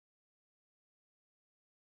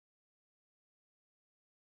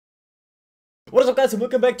What is up, guys, and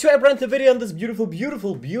welcome back to a brand new video on this beautiful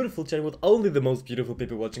channel with only the most beautiful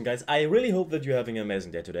people watching, guys. I really hope that you're having an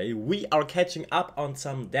amazing day today. We are catching up on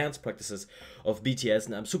some dance practices of BTS,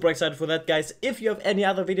 and I'm super excited for that, guys. If you have any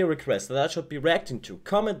other video requests that I should be reacting to,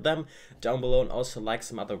 comment them down below and also like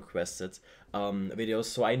some other requested videos,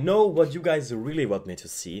 so I know what you guys really want me to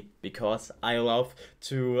see, because I love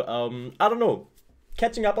to, I don't know,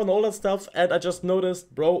 catching up on all that stuff. And I just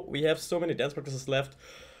noticed, bro, we have so many dance practices left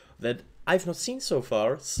that I've not seen so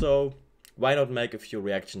far, so why not make a few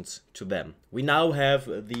reactions to them? We now have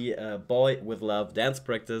the Boy With Love dance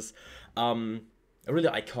practice, a really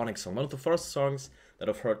iconic song, one of the first songs that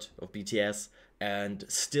I've heard of BTS, and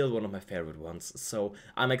still one of my favorite ones. So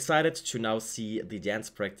I'm excited to now see the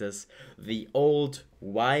dance practice, the old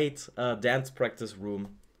white dance practice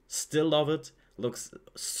room. Still love it, looks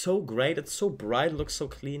so great, it's so bright, looks so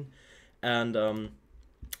clean, and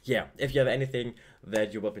yeah, if you have anything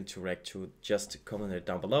that you want me to react to, just comment it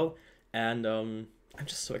down below. And I'm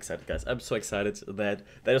just so excited, guys. I'm so excited that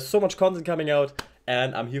there's so much content coming out,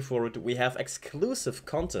 and I'm here for it. We have exclusive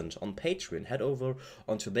content on Patreon. Head over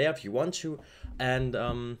onto there if you want to. And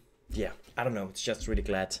yeah, I don't know. It's just really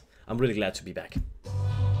glad. I'm really glad to be back.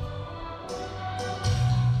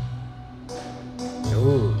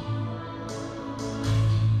 Ooh.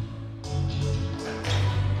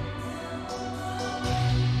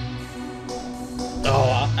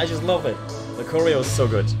 Oh, I just love it. The choreo is so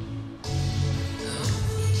good.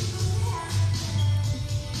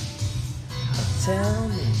 Tell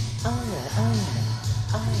me,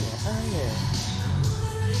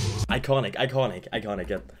 iconic,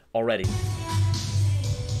 yeah, already.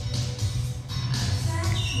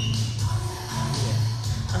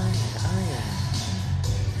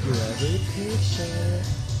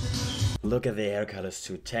 Look at the hair colors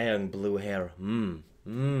too, tan blue hair.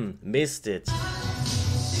 Missed it.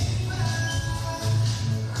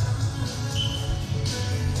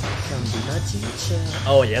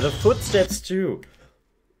 Oh yeah, the footsteps too.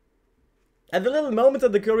 And the little moment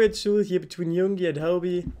of the choreo too here between Yoongi and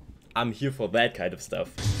Hobie. I'm here for that kind of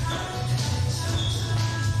stuff.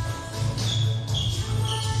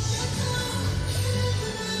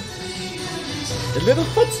 The little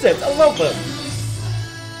footsteps, I love them.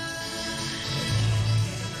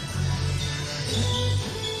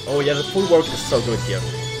 Oh yeah, the full work is so good here.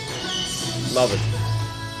 Love it.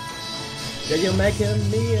 Yeah, you're making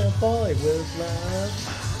me a boy with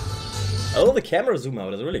love. Oh, the camera zoom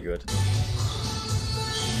out is really good.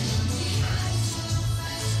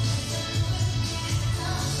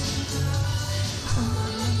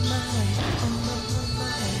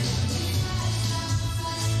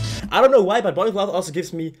 I don't know why, but Boy With Love also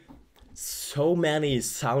gives me so many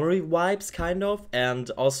summery vibes, kind of. And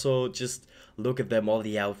also just look at them, all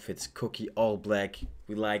the outfits. Cookie, all black.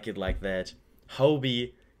 We like it like that.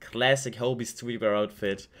 Hobie. Classic Hobie streetwear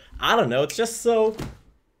outfit. I don't know, it's just so...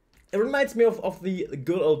 It reminds me of the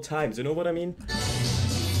good old times, you know what I mean?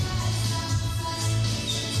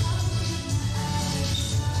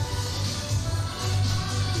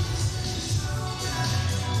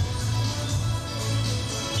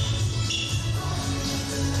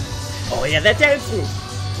 Oh yeah, that dance move!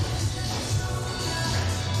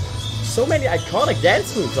 So many iconic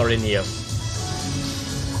dance moves are in here.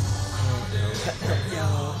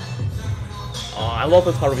 Oh, I love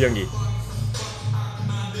this part of Yoongi.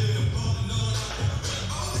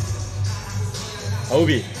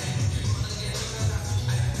 Hobie.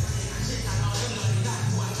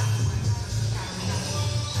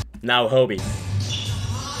 Now Hobie.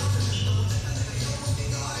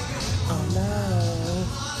 Oh no.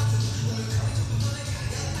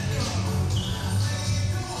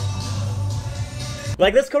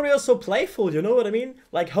 Like, this choreo is so playful, you know what I mean?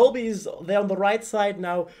 Like, Hobie's there on the right side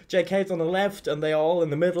now, JK's on the left, and they're all in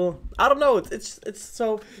the middle. I don't know, it's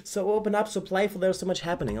so open up, so playful, there's so much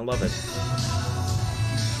happening, I love it.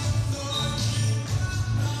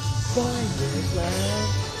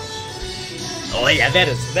 Oh yeah, that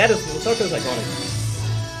is, the circle is iconic.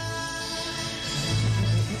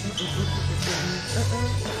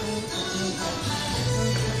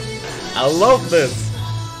 I love this!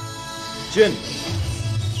 Jin.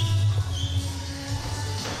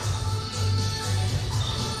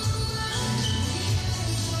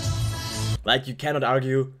 Like, you cannot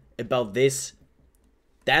argue about this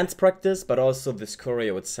dance practice, but also this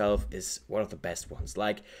choreo itself is one of the best ones.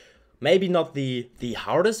 Like, maybe not the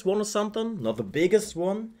hardest one or something, not the biggest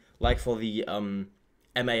one, like for the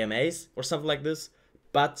MAMAs or something like this,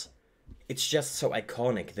 but it's just so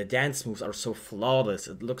iconic. The dance moves are so flawless,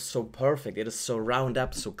 it looks so perfect, it is so round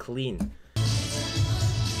up, so clean.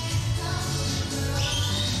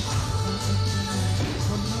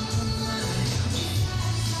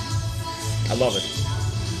 I love it.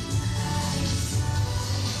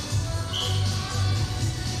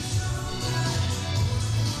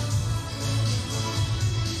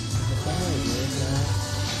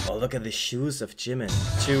 Oh, look at the shoes of Jimin,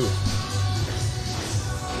 too.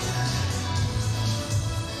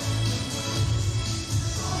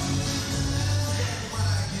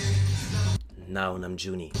 Now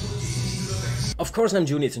Namjoon. Of course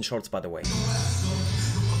Namjoon is in shorts, by the way.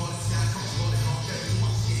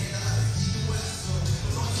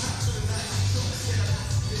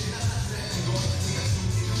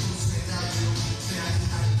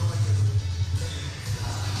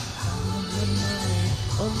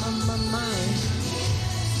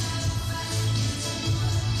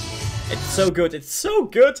 It's so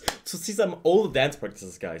good to see some old dance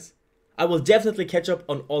practices, guys. I will definitely catch up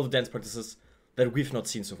on all the dance practices that we've not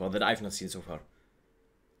seen so far, that I've not seen so far.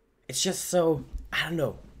 It's just so, I don't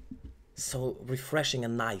know, so refreshing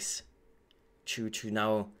and nice to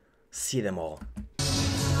now see them all.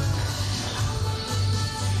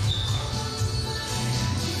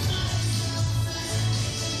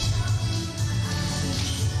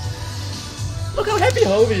 Look how happy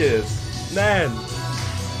Hobie is, man.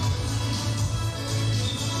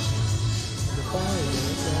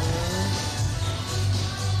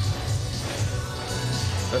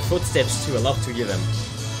 The footsteps too, I love to hear them.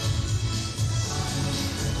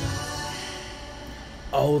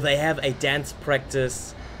 Oh, they have a dance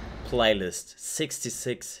practice playlist.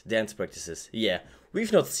 66 dance practices. Yeah,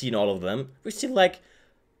 we've not seen all of them. We've seen like,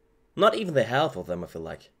 not even the half of them, I feel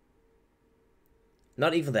like.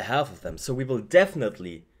 Not even the half of them. So we will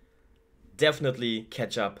definitely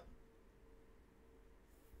catch up.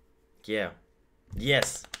 Yeah.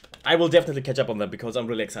 Yes. I will definitely catch up on them because I'm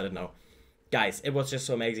really excited now. Guys, it was just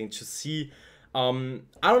so amazing to see. I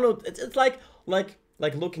don't know, it's like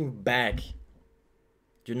looking back.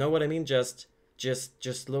 You know what I mean? Just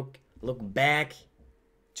look back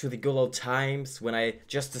to the good old times when I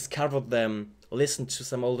just discovered them, listened to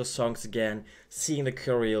some older songs again, seeing the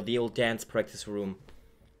choreo, the old dance practice room.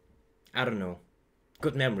 I don't know.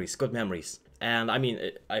 Good memories, good memories. And I mean,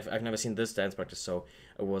 I've never seen this dance practice, so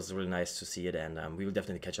it was really nice to see it, and we will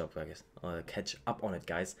definitely catch up, I guess, catch up on it,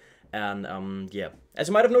 guys. And yeah, as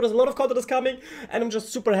you might have noticed, a lot of content is coming, and I'm just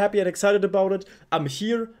super happy and excited about it. I'm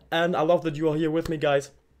here, and I love that you are here with me,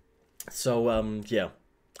 guys. So yeah,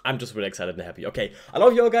 I'm just really excited and happy. Okay, I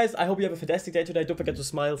love you all, guys. I hope you have a fantastic day today. Don't forget to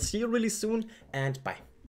smile. See you really soon, and bye.